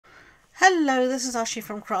Hello, this is Ashee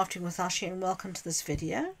from Crafting with Ashee and welcome to this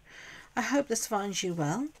video. I hope this finds you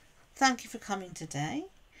well. Thank you for coming today.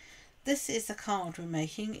 This is the card we're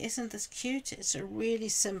making. Isn't this cute? It's a really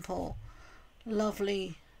simple,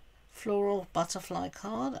 lovely floral butterfly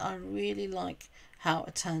card. I really like how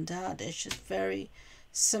it turned out. It's just very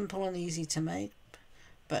simple and easy to make,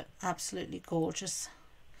 but absolutely gorgeous.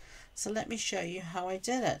 So let me show you how I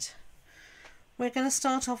did it. We're going to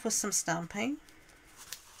start off with some stamping.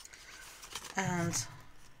 And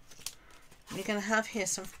we're going to have here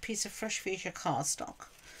some piece of fresh feature cardstock,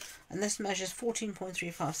 and this measures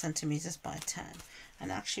 14.35 centimeters by 10.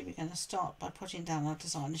 And actually we're going to start by putting down our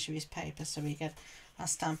designer series paper so we get our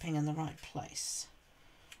stamping in the right place.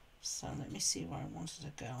 So let me see where I wanted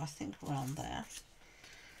to go. I think around there.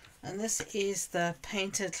 And this is the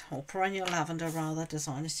painted, or perennial lavender rather,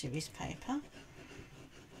 designer series paper,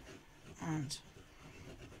 and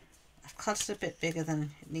cut it a bit bigger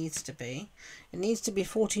than it needs to be. It needs to be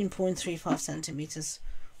 14.35 centimeters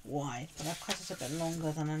wide, but I've cut it a bit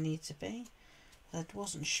longer than I need to be. I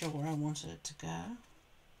wasn't sure where I wanted it to go.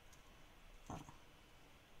 But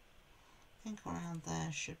I think around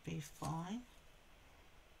there should be fine.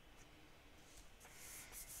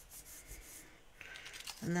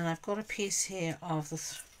 And then I've got a piece here of the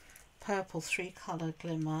purple 3-colour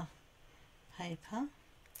glimmer paper,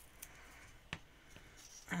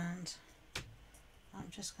 and I'm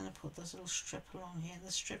just going to put this little strip along here.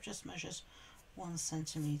 The strip just measures 1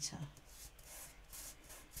 centimeter.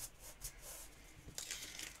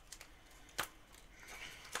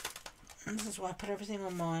 And this is why I put everything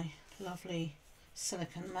on my lovely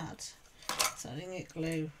silicone mat, so I didn't get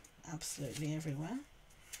glue absolutely everywhere.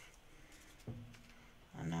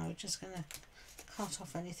 And now we're just going to cut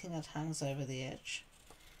off anything that hangs over the edge.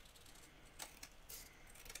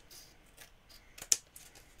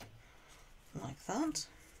 Like that.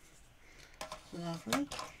 Lovely. I'm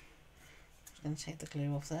going to take the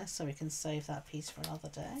glue off there so we can save that piece for another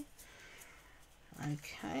day.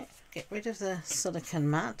 Okay, get rid of the silicone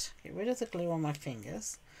mat, get rid of the glue on my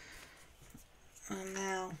fingers, and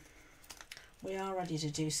now we are ready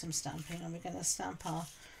to do some stamping. And we're going to stamp our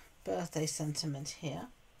birthday sentiment here.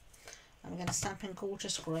 And we're going to stamp in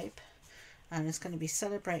Gorgeous Grape, and it's going to be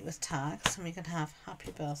celebrate with tags, and we can have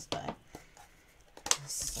happy birthday.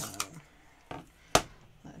 So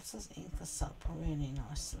let's just ink this up really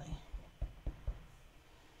nicely.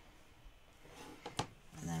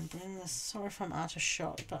 And then bring this, sorry if I'm out of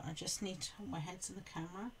shot, but I just need to, my head's in the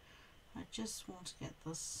camera. I just want to get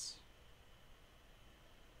this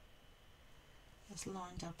as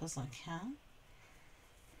lined up as I can.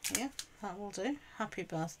 Yeah, that will do. Happy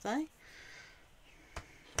birthday.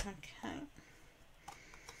 Okay.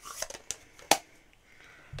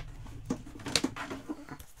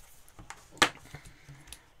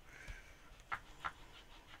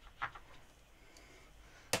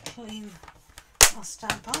 Clean our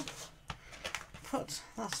stamp up, put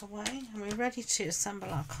that away, and we're ready to assemble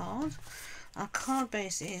our card. Our card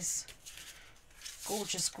base is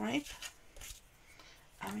Gorgeous Grape,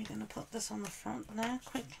 and we're going to put this on the front now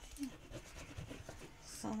quickly.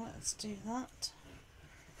 So let's do that.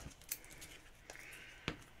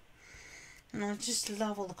 And I just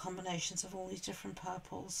love all the combinations of all these different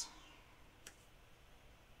purples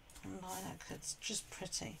and lilac. It's just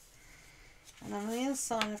pretty. And on the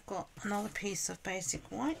inside I've got another piece of basic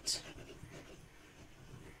white,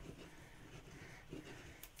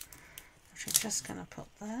 which I'm just going to put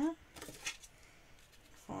there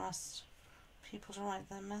for us people to write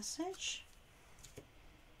their message.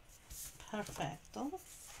 Perfecto.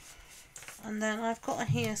 And then I've got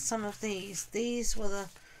here some of these. These were the,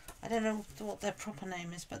 I don't know what their proper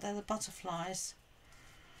name is, but they're the butterflies.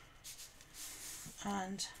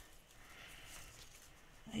 And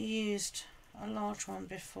I used a large one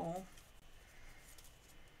before,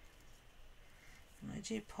 and they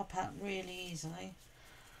do pop out really easily.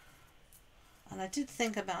 And I did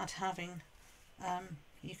think about having,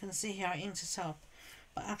 you can see here I inked it up,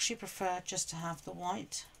 but I actually prefer just to have the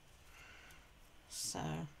white. So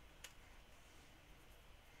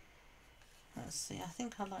let's see, I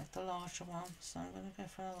think I like the larger one, so I'm going to go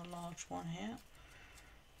for another large one here.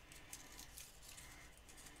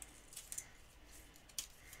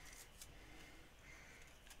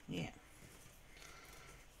 Yeah.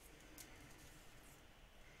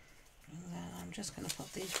 And then I'm just going to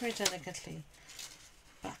put these very delicately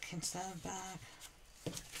back into their bag.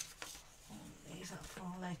 I'll leave that for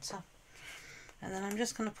later. And then I'm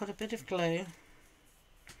just going to put a bit of glue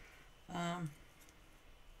on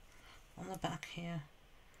the back here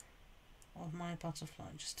of my butterfly,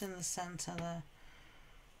 just in the centre there.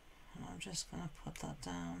 And I'm just going to put that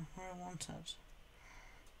down where I want it.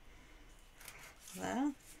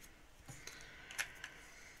 There.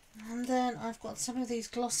 And then I've got some of these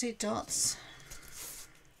glossy dots,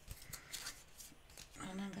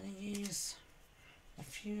 and I'm going to use a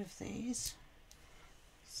few of these.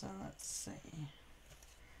 So let's see.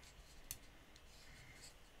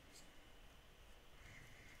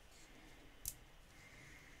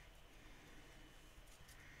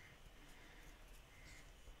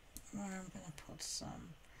 Where I'm going to put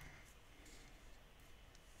some.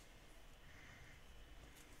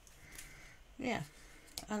 Yeah,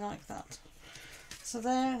 I like that. So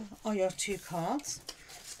there are your 2 cards.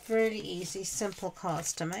 Really easy, simple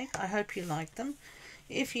cards to make. I hope you liked them.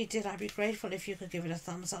 If you did, I'd be grateful if you could give it a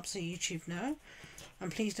thumbs up so YouTube know.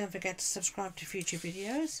 And please don't forget to subscribe to future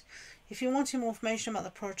videos. If you want more information about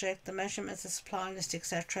the project, the measurements, the supply list,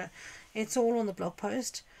 etc., it's all on the blog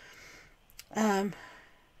post. And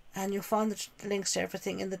you'll find the links to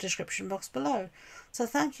everything in the description box below. So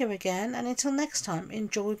thank you again, and until next time,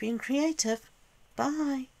 enjoy being creative.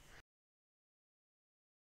 Bye.